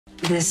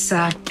This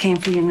came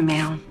for you in the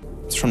mail.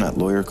 It's from that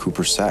lawyer,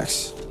 Cooper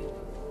Saxe.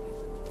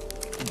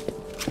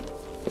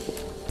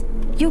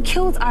 You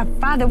killed our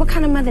father. What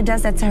kind of mother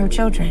does that to her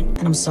children?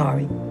 And I'm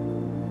sorry.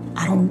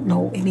 I don't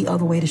know any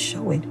other way to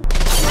show it.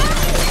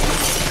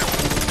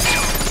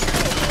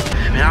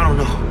 Man, I don't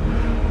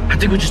know. I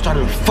think we just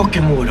started a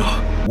fucking war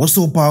though. What's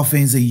up, power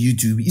fans of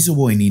YouTube? It's your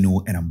boy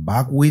Nino and I'm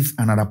back with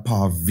another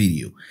power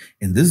video.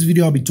 In this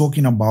video, I'll be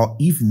talking about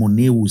if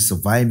Monet will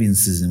survive in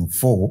season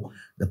 4,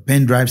 the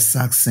pen drive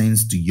Saxe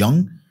sends to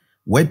Young,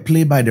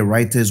 wordplay by the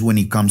writers when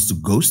it comes to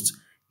Ghost,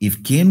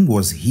 if Kane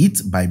was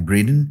hit by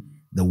Braden,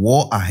 the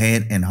war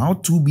ahead, and how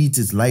 2Beat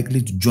is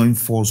likely to join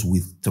force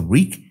with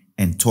Tariq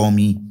and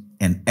Tommy,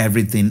 and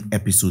everything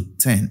episode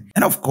 10.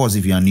 And of course,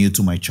 if you are new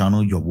to my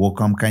channel, you're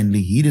welcome.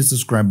 Kindly hit the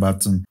subscribe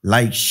button,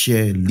 like,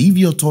 share, leave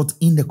your thoughts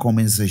in the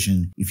comment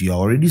section. If you are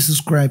already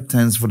subscribed,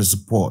 thanks for the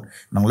support.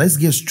 Now let's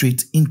get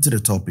straight into the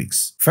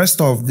topics.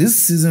 First off,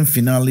 this season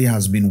finale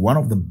has been one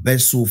of the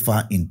best so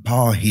far in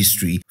Power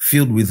history,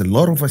 filled with a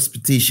lot of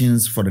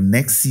expectations for the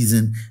next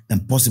season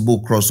and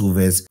possible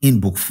crossovers in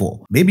book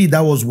 4. Maybe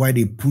that was why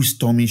they pushed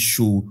Tommy's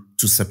show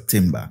to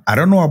September. I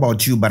don't know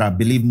about you, but I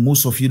believe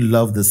most of you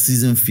love the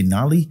season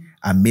finale.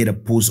 I made a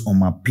post on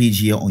my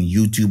page here on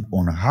YouTube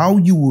on how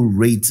you will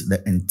rate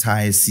the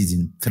entire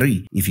season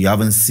 3. If you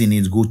haven't seen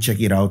it, go check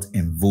it out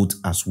and vote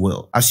as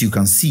well. As you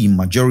can see,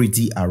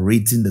 majority are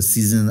rating the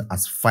season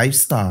as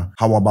 5-star.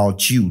 How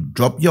about you?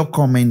 Drop your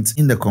comment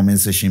in the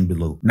comment section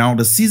below. Now,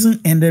 the season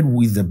ended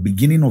with the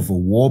beginning of a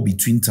war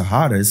between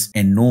Tejadas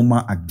and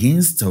Norma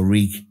against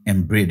Tariq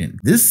and Braden.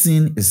 This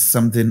scene is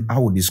something I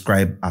would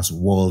describe as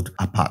world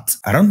apart.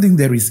 I don't think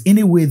there is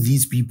any way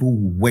these people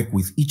will work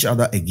with each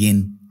other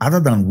again other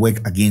than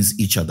work against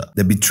each other.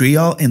 The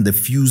betrayal and the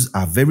fuse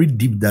are very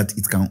deep that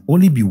it can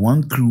only be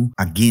one crew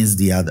against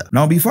the other.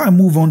 Now, before I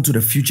move on to the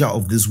future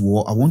of this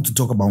war, I want to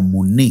talk about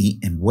Monet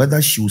and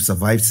whether she will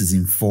survive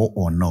season 4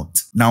 or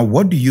not. Now,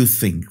 what do you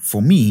think?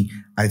 For me,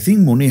 I think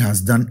Monet has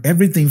done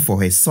everything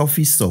for her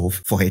selfish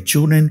self, for her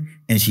children,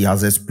 and she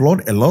has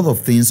explored a lot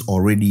of things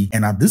already,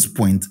 and at this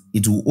point,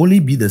 it will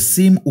only be the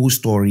same old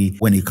story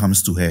when it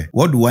comes to her.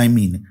 What do I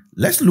mean?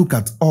 Let's look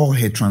at all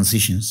her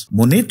transitions.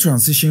 Monet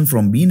transitioned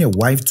from being a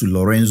wife to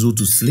Lorenzo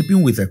to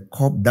sleeping with a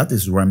cop that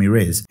is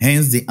Ramirez,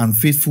 hence the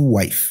unfaithful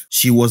wife.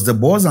 She was the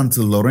boss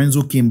until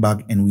Lorenzo came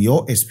back and we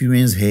all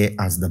experienced her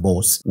as the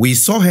boss. We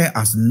saw her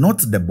as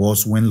not the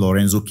boss when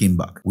Lorenzo came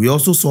back. We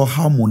also saw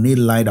how Monet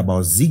lied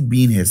about Zeke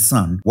being her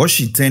son, what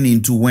she turned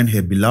into when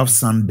her beloved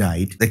son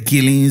died, the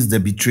killings, the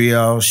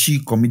betrayal,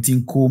 she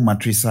committing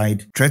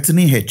co-Matricide,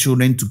 threatening her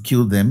children to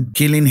kill them,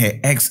 killing her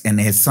ex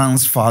and her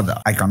son's father.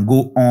 I can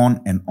go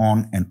on and on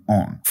and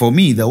on. For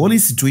me, the only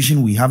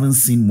situation we haven't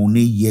seen Monet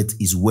yet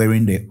is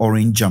wearing the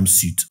orange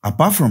jumpsuit.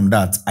 Apart from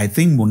that, I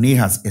think Monet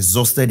has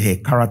exhausted her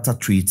character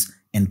traits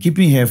and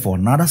keeping her for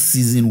another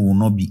season will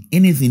not be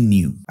anything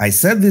new. I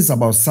said this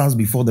about Saxe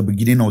before the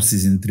beginning of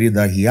season 3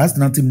 that he has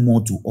nothing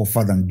more to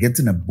offer than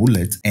getting a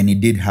bullet, and it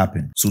did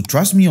happen. So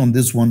trust me on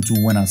this one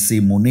too when I say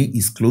Monet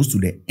is close to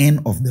the end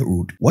of the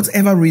road.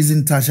 Whatever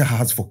reason Tasha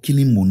has for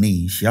killing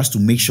Monet, she has to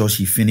make sure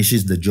she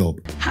finishes the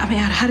job. I mean,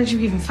 how did you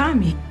even find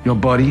me? Your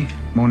buddy,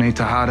 Monet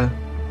Tejada,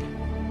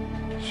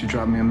 she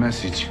dropped me a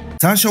message.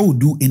 Tasha will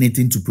do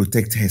anything to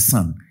protect her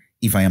son.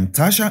 If I am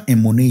Tasha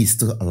and Monet is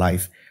still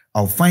alive,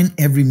 I'll find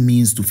every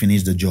means to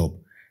finish the job.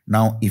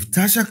 Now, if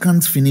Tasha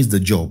can't finish the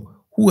job,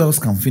 who else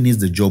can finish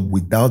the job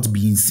without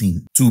being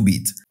seen?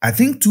 2Beat. I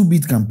think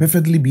 2Beat can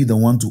perfectly be the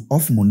one to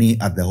off Monet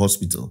at the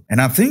hospital.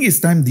 And I think it's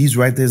time these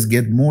writers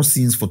get more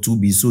scenes for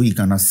 2Beat so he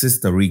can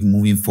assist Tariq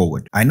moving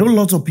forward. I know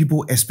lots of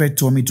people expect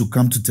Tommy to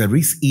come to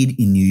Tariq's aid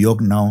in New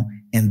York now,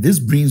 and this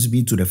brings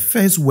me to the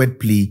first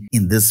wordplay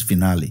in this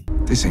finale.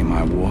 This ain't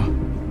my war.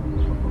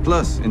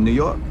 Plus, in New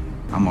York,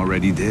 I'm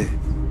already dead.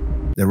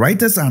 The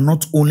writers are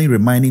not only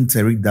reminding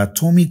Tariq that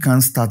Tommy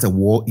can't start a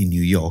war in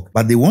New York,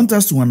 but they want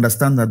us to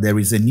understand that there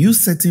is a new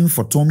setting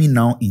for Tommy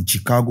now in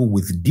Chicago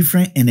with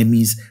different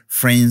enemies,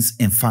 friends,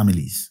 and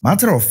families.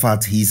 Matter of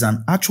fact, he is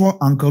an actual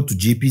uncle to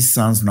JP's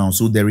sons now,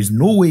 so there is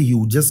no way he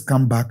will just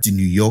come back to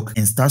New York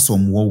and start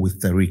some war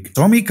with Tariq.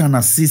 Tommy can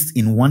assist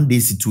in one-day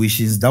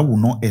situations that will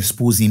not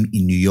expose him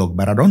in New York,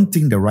 but I don't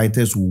think the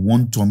writers will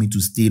want Tommy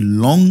to stay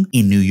long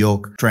in New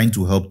York trying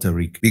to help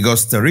Tariq,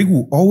 because Tariq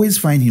will always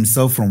find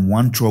himself from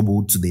one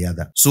trouble to the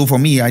other. So for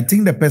me, I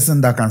think the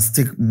person that can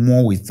stick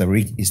more with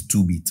Tariq is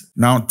 2Beat.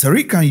 Now,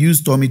 Tariq can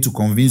use Tommy to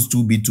convince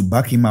 2Beat to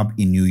back him up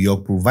in New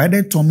York,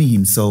 provided Tommy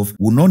himself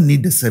will not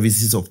need the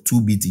services of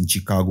 2Beat in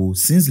Chicago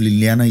since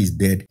Liliana is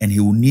dead and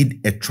he will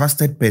need a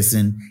trusted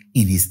person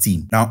in his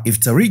team. Now, if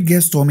Tariq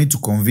gets Tommy to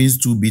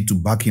convince 2Beat to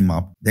back him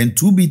up, then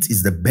 2Beat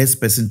is the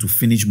best person to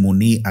finish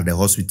Monet at the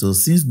hospital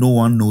since no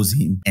one knows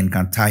him and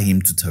can tie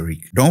him to Tariq.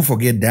 Don't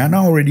forget,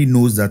 Diana already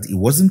knows that it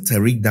wasn't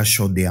Tariq that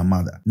shot their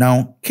mother.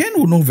 Now, Ken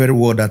will know very well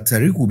well that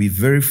Tariq will be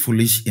very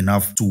foolish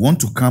enough to want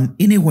to come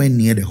anywhere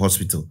near the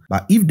hospital.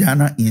 But if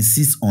Diana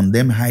insists on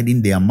them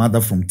hiding their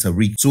mother from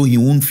Tariq so he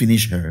won't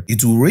finish her,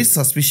 it will raise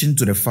suspicion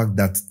to the fact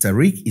that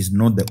Tariq is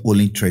not the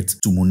only threat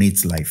to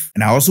Monet's life.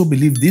 And I also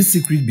believe this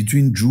secret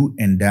between Drew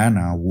and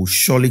Diana will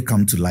surely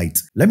come to light.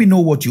 Let me know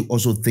what you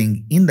also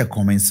think in the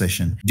comment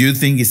section. Do you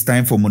think it's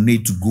time for Monet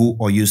to go,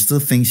 or you still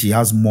think she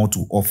has more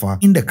to offer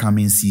in the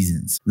coming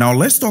seasons? Now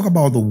let's talk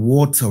about the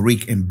war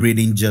Tariq and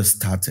Braden just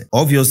started.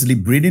 Obviously,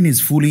 Braden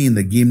is fully in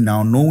the game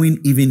now, knowing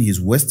even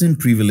his Western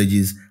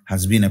privileges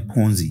has been a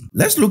Ponzi.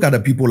 Let's look at the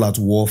people at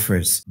war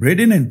first.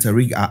 Braden and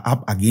Tariq are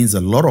up against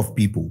a lot of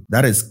people.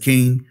 That is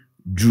Kane,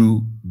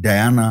 Drew,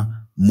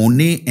 Diana,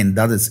 Monet, and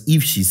that is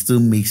if she still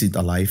makes it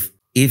alive,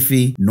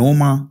 Efe,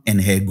 Norma,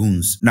 and her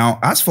goons. Now,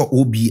 as for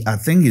OB, I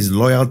think his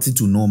loyalty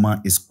to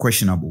Norma is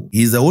questionable.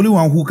 He's the only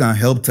one who can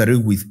help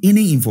Tariq with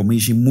any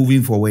information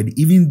moving forward,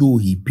 even though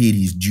he paid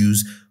his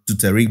dues to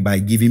Tariq by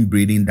giving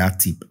Braden that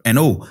tip. And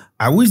oh,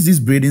 I wish this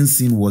Braden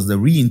scene was the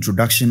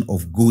reintroduction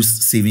of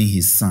Ghost saving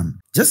his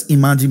son. Just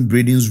imagine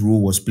Braden's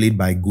role was played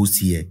by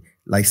Ghost here.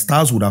 Like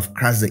stars would have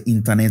crashed the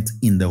internet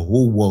in the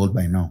whole world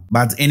by now.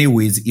 But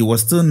anyways, it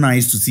was still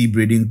nice to see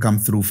Braden come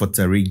through for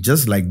Tariq,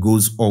 just like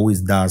Ghost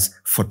always does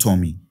for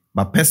Tommy.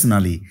 But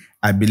personally,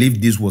 I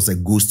believe this was a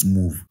Ghost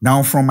move.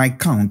 Now from my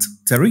count,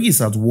 Tariq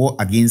is at war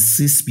against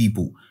 6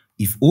 people.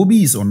 If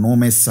Obi is on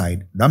Norma's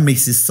side, that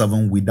makes it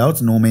 7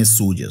 without Norma's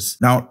soldiers.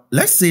 Now,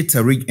 let's say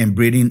Tariq and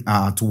Braden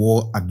are at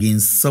war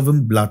against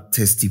 7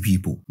 bloodthirsty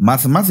people.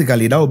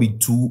 Mathematically, that will be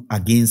 2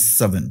 against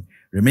 7.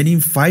 Remaining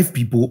 5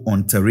 people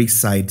on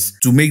Tariq's sides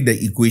to make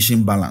the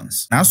equation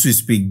balance. As we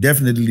speak,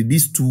 definitely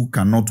these 2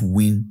 cannot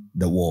win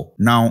the war.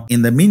 Now,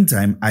 in the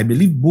meantime, I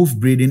believe both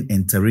Braden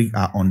and Tariq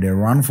are on the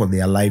run for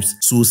their lives,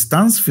 so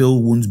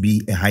Stansfield won't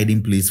be a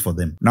hiding place for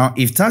them. Now,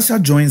 if Tasha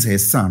joins her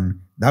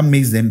son, that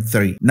makes them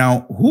 3.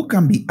 Now, who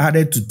can be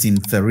added to Team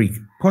Tariq?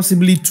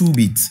 Possibly 2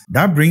 bits.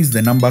 That brings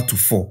the number to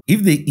 4.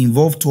 If they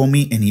involve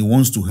Tommy and he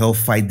wants to help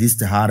fight these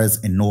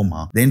Tejadas and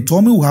Norma, then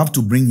Tommy will have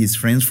to bring his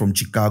friends from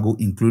Chicago,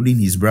 including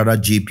his brother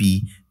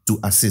JP, to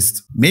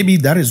assist. Maybe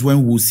that is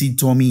when we'll see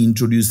Tommy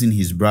introducing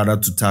his brother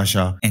to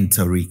Tasha and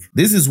Tariq.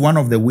 This is one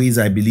of the ways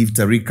I believe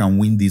Tariq can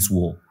win this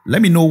war.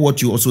 Let me know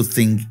what you also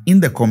think in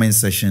the comment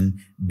section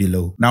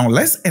below. Now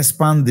let's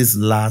expand this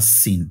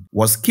last scene.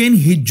 Was Kane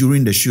hit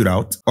during the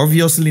shootout?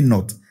 Obviously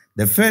not.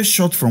 The first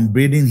shot from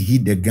Braden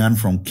hit the gun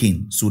from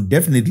Kane, so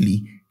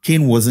definitely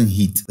Kane wasn't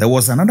hit. There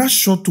was another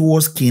shot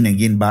towards Kane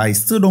again, but I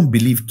still don't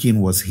believe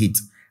Kane was hit.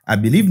 I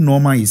believe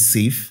Norma is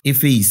safe,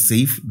 Efe is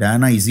safe,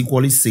 Diana is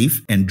equally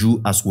safe, and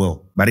Drew as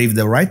well. But if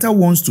the writer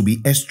wants to be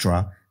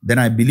extra, then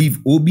I believe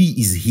Obi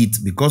is hit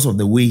because of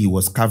the way he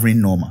was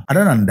covering Norma.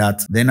 Other than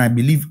that, then I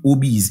believe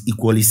Obi is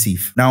equally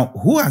safe. Now,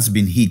 who has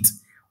been hit?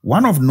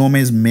 One of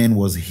Norma's men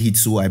was hit,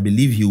 so I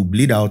believe he will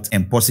bleed out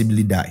and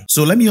possibly die.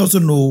 So let me also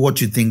know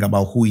what you think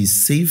about who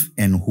is safe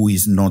and who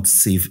is not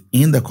safe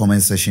in the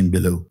comment section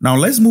below. Now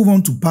let's move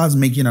on to Paz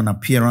making an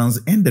appearance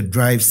and the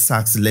drive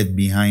Saxe left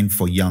behind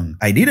for Young.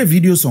 I did a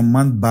video some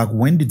months back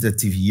when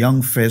Detective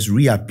Young first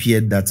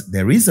reappeared that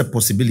there is a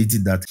possibility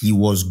that he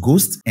was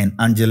Ghost and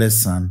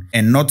Angela's son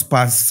and not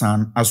Paz's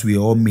son as we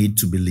are all made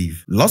to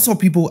believe. Lots of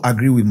people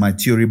agree with my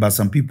theory, but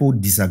some people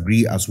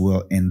disagree as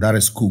well, and that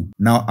is cool.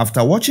 Now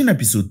after watching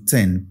episode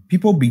 10,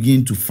 people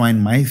begin to find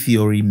my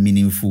theory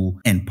meaningful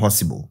and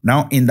possible.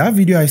 Now, in that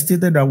video, I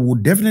stated that we'll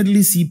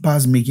definitely see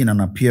Paz making an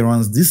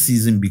appearance this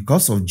season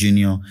because of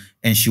Junior,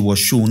 and she was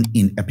shown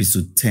in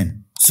episode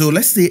 10. So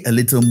let's say a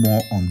little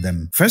more on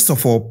them. First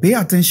of all, pay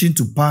attention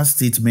to Paz's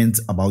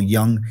statement about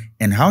Young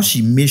and how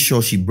she made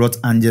sure she brought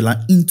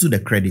Angela into the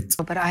credit.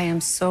 But I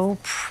am so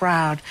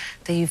proud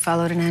that you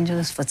followed in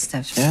Angela's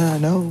footsteps. Yeah, I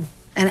know.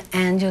 And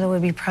Angela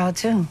would be proud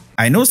too.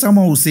 I know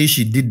someone will say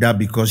she did that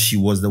because she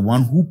was the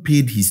one who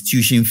paid his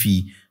tuition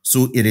fee,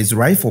 so it is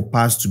right for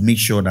Paz to make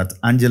sure that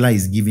Angela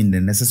is given the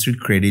necessary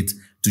credit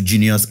to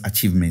Junior's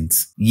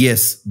achievements.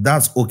 Yes,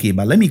 that's okay,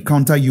 but let me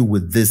counter you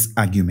with this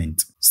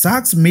argument.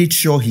 Saxe made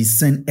sure he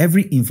sent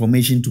every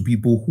information to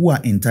people who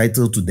are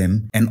entitled to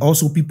them and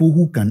also people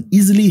who can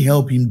easily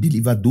help him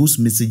deliver those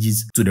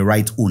messages to the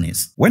right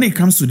owners. When it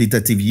comes to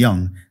Detective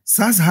Young,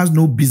 Saxe has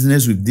no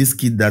business with this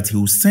kid that he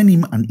will send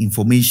him an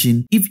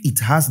information if it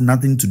has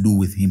nothing to do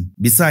with him.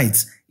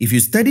 Besides, if you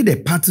study the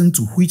pattern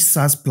to which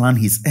Saxe planned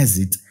his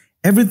exit,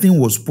 everything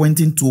was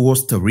pointing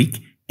towards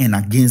Tariq and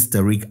against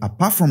Tariq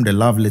apart from the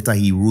love letter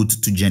he wrote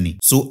to Jenny.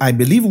 So I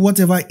believe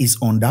whatever is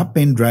on that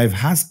pen drive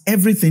has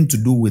everything to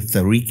do with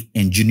Tariq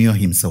and Junior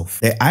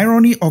himself. The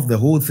irony of the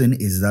whole thing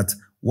is that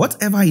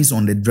whatever is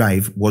on the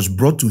drive was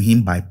brought to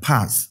him by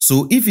Paz.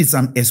 So if it's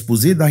an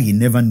expose that he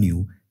never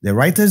knew, the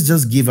writers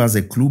just gave us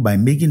a clue by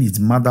making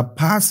his mother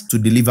Paz to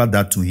deliver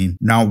that to him.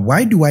 Now,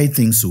 why do I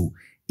think so?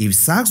 If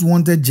Saxe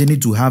wanted Jenny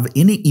to have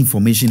any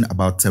information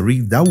about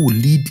Tariq that would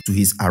lead to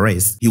his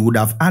arrest, he would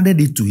have added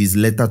it to his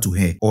letter to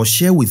her or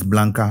share with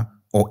Blanca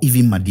or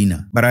even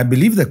Medina. But I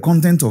believe the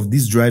content of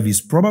this drive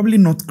is probably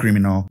not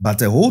criminal,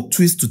 but a whole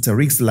twist to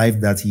Tariq's life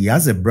that he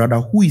has a brother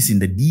who is in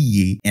the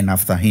DEA and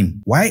after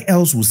him. Why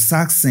else would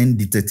Saxe send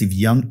Detective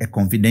Young a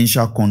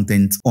confidential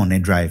content on a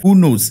drive? Who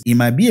knows, it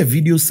might be a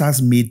video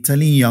Saxe made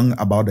telling Young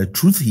about the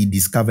truth he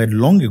discovered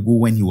long ago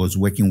when he was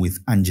working with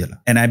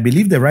Angela. And I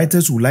believe the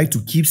writers would like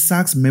to keep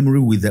Saxe's memory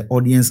with the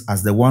audience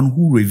as the one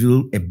who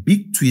revealed a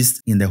big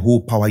twist in the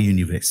whole Power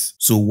universe.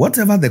 So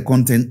whatever the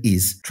content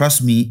is,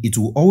 trust me, it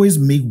will always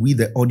make we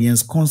the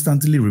audience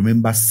constantly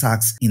remember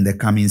Saxe in the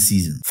coming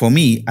season. For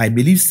me, I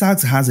believe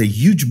Saxe has a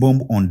huge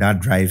bomb on that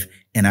drive,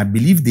 and I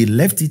believe they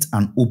left it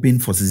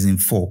unopened for season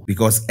 4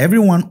 because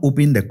everyone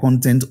opened the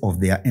content of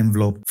their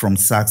envelope from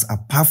Saxe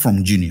apart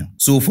from Junior.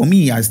 So for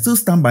me, I still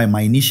stand by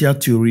my initial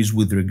theories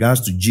with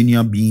regards to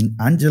Junior being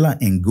Angela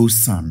and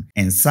Ghost's son,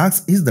 and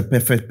Saxe is the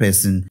perfect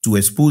person to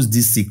expose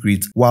this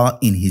secret while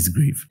in his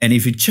grave. And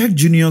if you check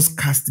Junior's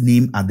cast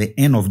name at the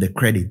end of the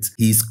credits,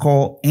 he is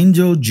called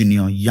Angel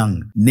Junior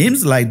Young.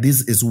 Names like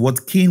this is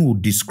what Kane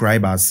would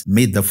describe as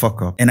made the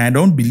fucker, and I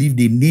don't believe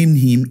they named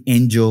him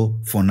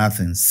Angel for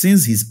nothing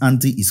since his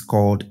auntie is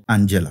called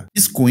Angela.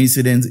 This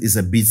coincidence is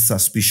a bit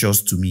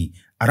suspicious to me.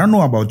 I don't know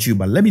about you,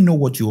 but let me know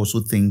what you also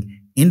think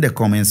in the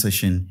comment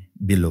section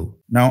below.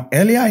 Now,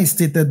 earlier I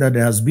stated that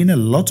there has been a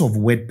lot of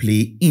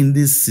wordplay in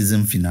this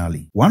season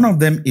finale. One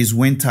of them is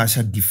when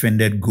Tasha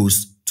defended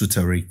Ghost to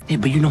Tariq. Hey,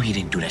 but you know he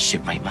didn't do that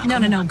shit right,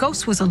 man. No.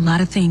 Ghost was a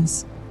lot of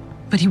things,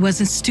 but he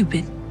wasn't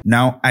stupid.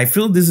 Now, I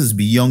feel this is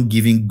beyond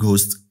giving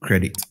Ghost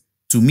credit.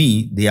 To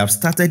me, they have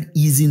started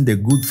easing the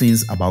good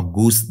things about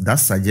Ghost that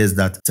suggest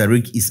that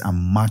Tariq is a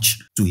match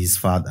to his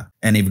father.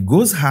 And if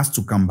Ghost has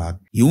to come back,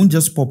 he won't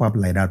just pop up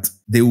like that.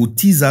 They will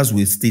tease us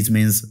with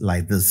statements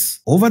like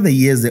this. Over the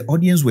years, the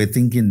audience were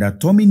thinking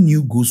that Tommy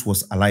knew Ghost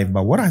was alive,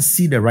 but what I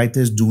see the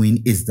writers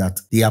doing is that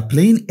they are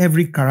playing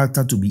every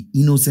character to be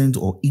innocent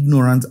or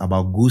ignorant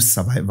about Ghost's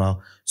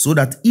survival, so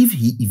that if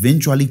he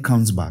eventually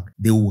comes back,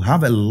 they will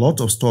have a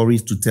lot of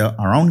stories to tell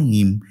around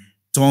him,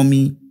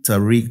 Tommy,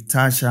 Tariq,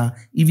 Tasha,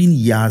 even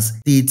Yaz,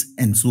 Tate,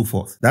 and so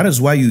forth. That is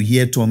why you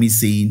hear Tommy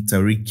saying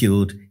Tariq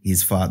killed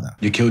his father.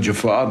 You killed your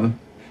father,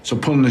 so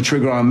pulling the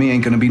trigger on me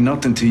ain't gonna be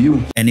nothing to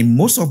you. And in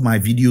most of my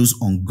videos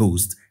on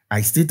Ghost,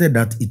 I stated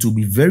that it will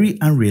be very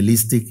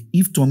unrealistic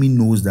if Tommy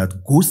knows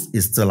that Ghost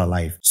is still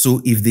alive.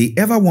 So if they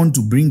ever want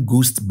to bring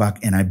Ghost back,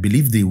 and I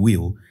believe they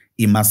will,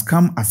 it must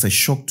come as a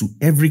shock to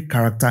every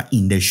character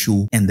in the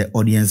show and the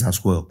audience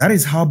as well. That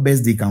is how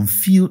best they can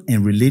feel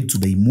and relate to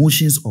the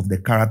emotions of the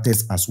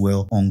characters as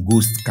well on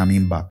Ghost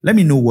coming back. Let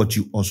me know what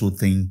you also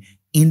think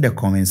in the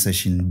comment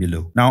section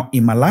below. Now,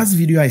 in my last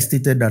video, I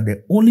stated that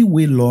the only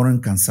way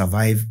Lauren can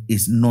survive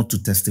is not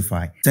to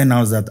testify. Turned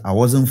out that I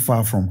wasn't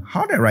far from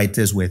how the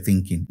writers were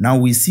thinking. Now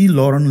we see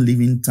Lauren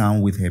leaving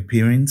town with her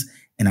parents,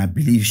 and I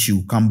believe she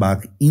will come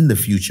back in the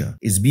future.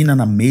 It's been an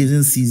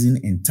amazing season,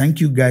 and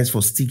thank you guys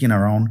for sticking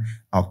around.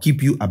 I'll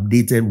keep you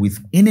updated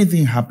with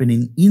anything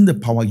happening in the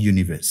Power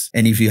universe.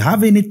 And if you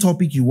have any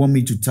topic you want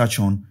me to touch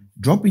on,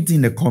 drop it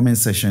in the comment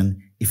section.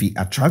 If it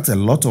attracts a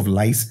lot of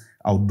likes,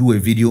 I'll do a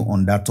video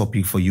on that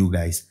topic for you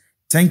guys.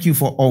 Thank you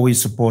for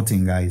always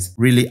supporting, guys.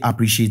 Really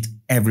appreciate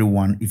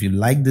everyone. If you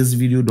like this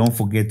video, don't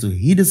forget to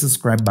hit the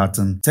subscribe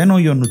button, turn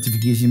on your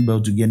notification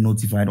bell to get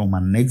notified on my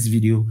next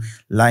video,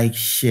 like,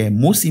 share.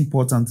 Most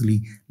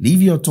importantly,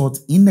 leave your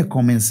thoughts in the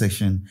comment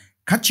section.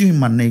 Catch you in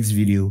my next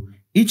video.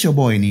 It's your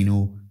boy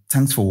Nino.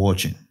 Thanks for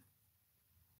watching.